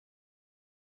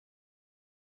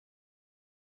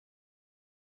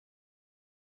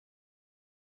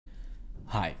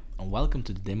Hi, and welcome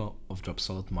to the demo of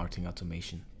Dropsolid Marketing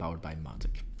Automation powered by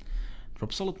Mautic.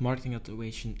 Dropsolid Marketing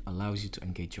Automation allows you to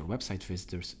engage your website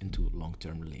visitors into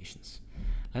long-term relations.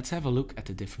 Let's have a look at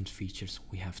the different features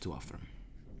we have to offer.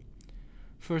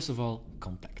 First of all,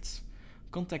 contacts.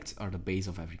 Contacts are the base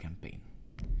of every campaign.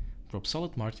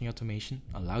 Dropsolid Marketing Automation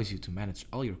allows you to manage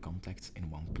all your contacts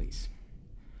in one place.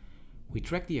 We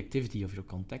track the activity of your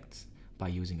contacts by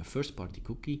using a first-party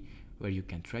cookie where you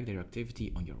can track their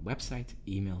activity on your website,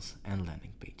 emails, and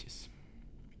landing pages.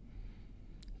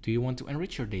 Do you want to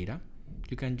enrich your data?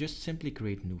 You can just simply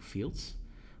create new fields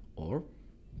or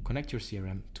connect your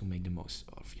CRM to make the most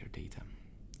of your data.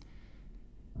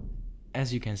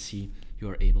 As you can see, you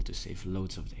are able to save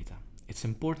loads of data. It's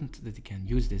important that you can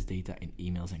use this data in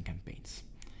emails and campaigns.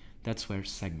 That's where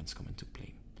segments come into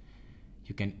play.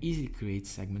 You can easily create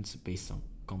segments based on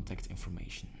contact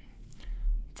information.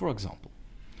 For example,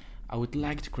 I would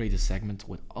like to create a segment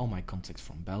with all my contacts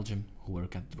from Belgium who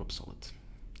work at Dropsolid.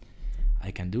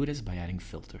 I can do this by adding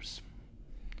filters.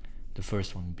 The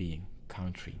first one being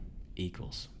country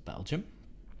equals Belgium.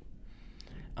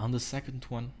 And the second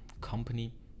one,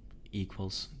 company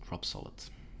equals Dropsolid.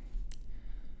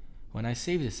 When I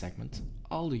save this segment,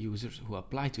 all the users who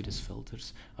apply to these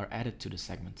filters are added to the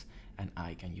segment, and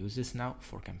I can use this now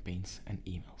for campaigns and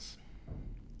emails.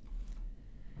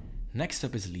 Next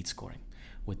up is lead scoring.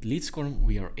 With lead scoring,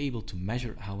 we are able to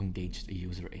measure how engaged a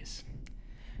user is.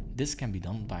 This can be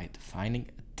done by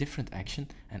defining a different action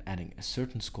and adding a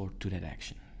certain score to that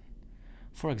action.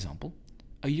 For example,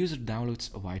 a user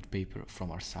downloads a white paper from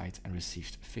our site and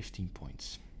received 15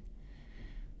 points.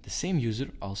 The same user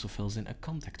also fills in a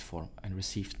contact form and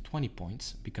received 20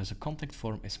 points because a contact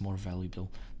form is more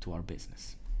valuable to our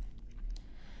business.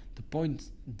 The points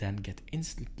then get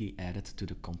instantly added to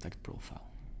the contact profile.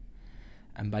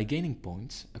 And by gaining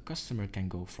points, a customer can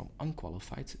go from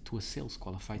unqualified to a sales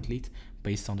qualified lead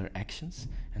based on their actions,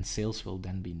 and sales will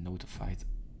then be notified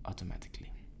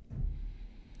automatically.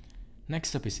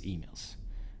 Next up is emails.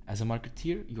 As a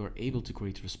marketeer, you are able to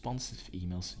create responsive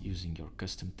emails using your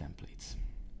custom templates.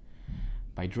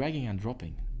 By dragging and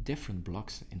dropping different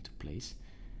blocks into place,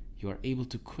 you are able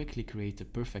to quickly create the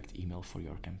perfect email for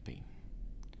your campaign.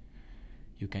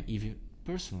 You can even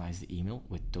personalize the email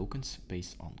with tokens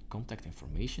based on contact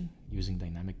information using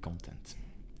dynamic content.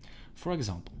 For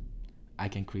example, I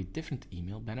can create different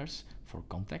email banners for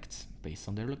contacts based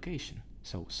on their location.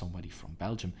 So somebody from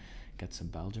Belgium gets a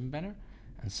Belgium banner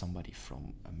and somebody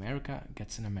from America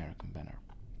gets an American banner.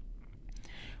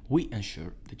 We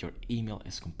ensure that your email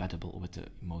is compatible with the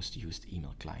most used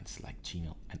email clients like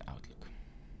Gmail and Outlook.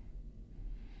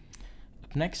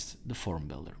 Up next, the form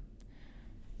builder.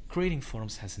 Creating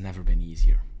forms has never been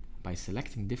easier. By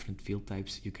selecting different field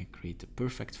types, you can create the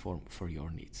perfect form for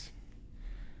your needs.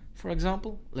 For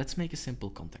example, let's make a simple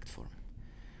contact form.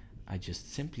 I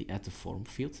just simply add the form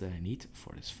fields that I need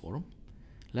for this form.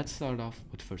 Let's start off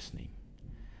with first name.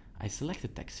 I select the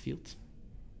text field,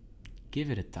 give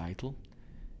it a title,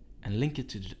 and link it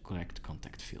to the correct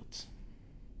contact fields.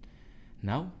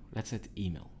 Now, let's add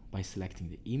email by selecting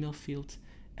the email field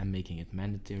and making it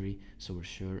mandatory so we're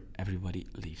sure everybody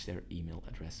leaves their email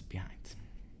address behind.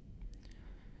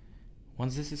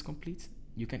 Once this is complete,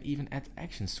 you can even add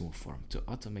actions to a form to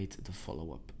automate the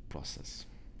follow-up process.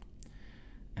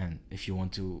 And if you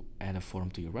want to add a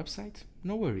form to your website,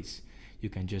 no worries. You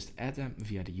can just add them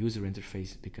via the user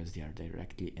interface because they are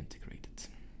directly integrated.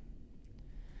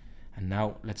 And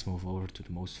now let's move over to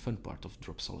the most fun part of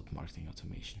Dropsolid Marketing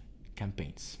Automation,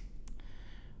 campaigns.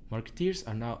 Marketeers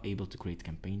are now able to create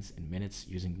campaigns in minutes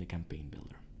using the campaign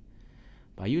builder.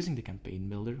 By using the campaign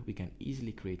builder, we can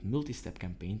easily create multi-step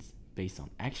campaigns based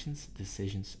on actions,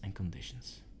 decisions, and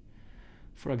conditions.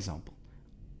 For example,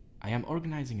 I am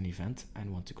organizing an event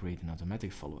and want to create an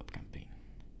automatic follow-up campaign.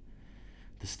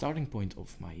 The starting point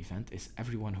of my event is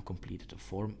everyone who completed a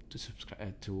form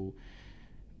to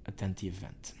attend the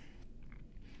event.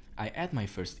 I add my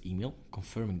first email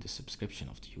confirming the subscription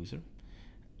of the user.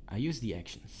 I use the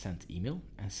action send email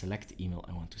and select the email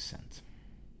I want to send.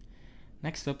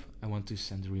 Next up, I want to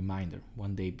send a reminder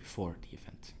one day before the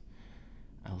event.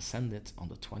 I'll send it on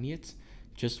the 20th,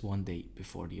 just one day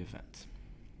before the event.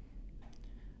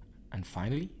 And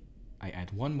finally, I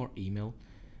add one more email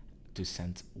to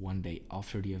send one day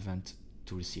after the event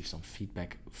to receive some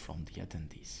feedback from the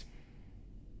attendees.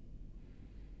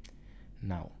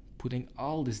 Now, putting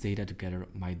all this data together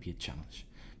might be a challenge,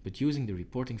 but using the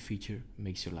reporting feature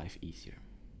makes your life easier.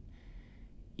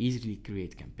 Easily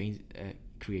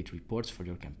create reports for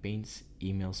your campaigns,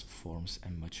 emails, forms,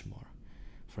 and much more.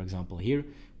 For example, here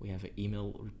we have an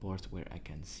email report where I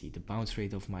can see the bounce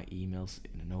rate of my emails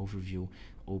in an overview,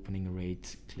 opening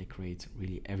rate, click rate,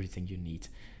 really everything you need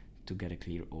to get a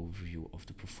clear overview of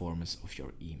the performance of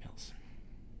your emails.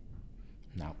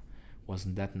 Now,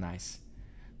 wasn't that nice?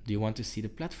 Do you want to see the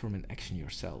platform in action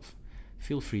yourself?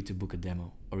 Feel free to book a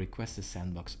demo or request a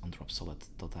sandbox on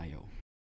Dropsolid.io.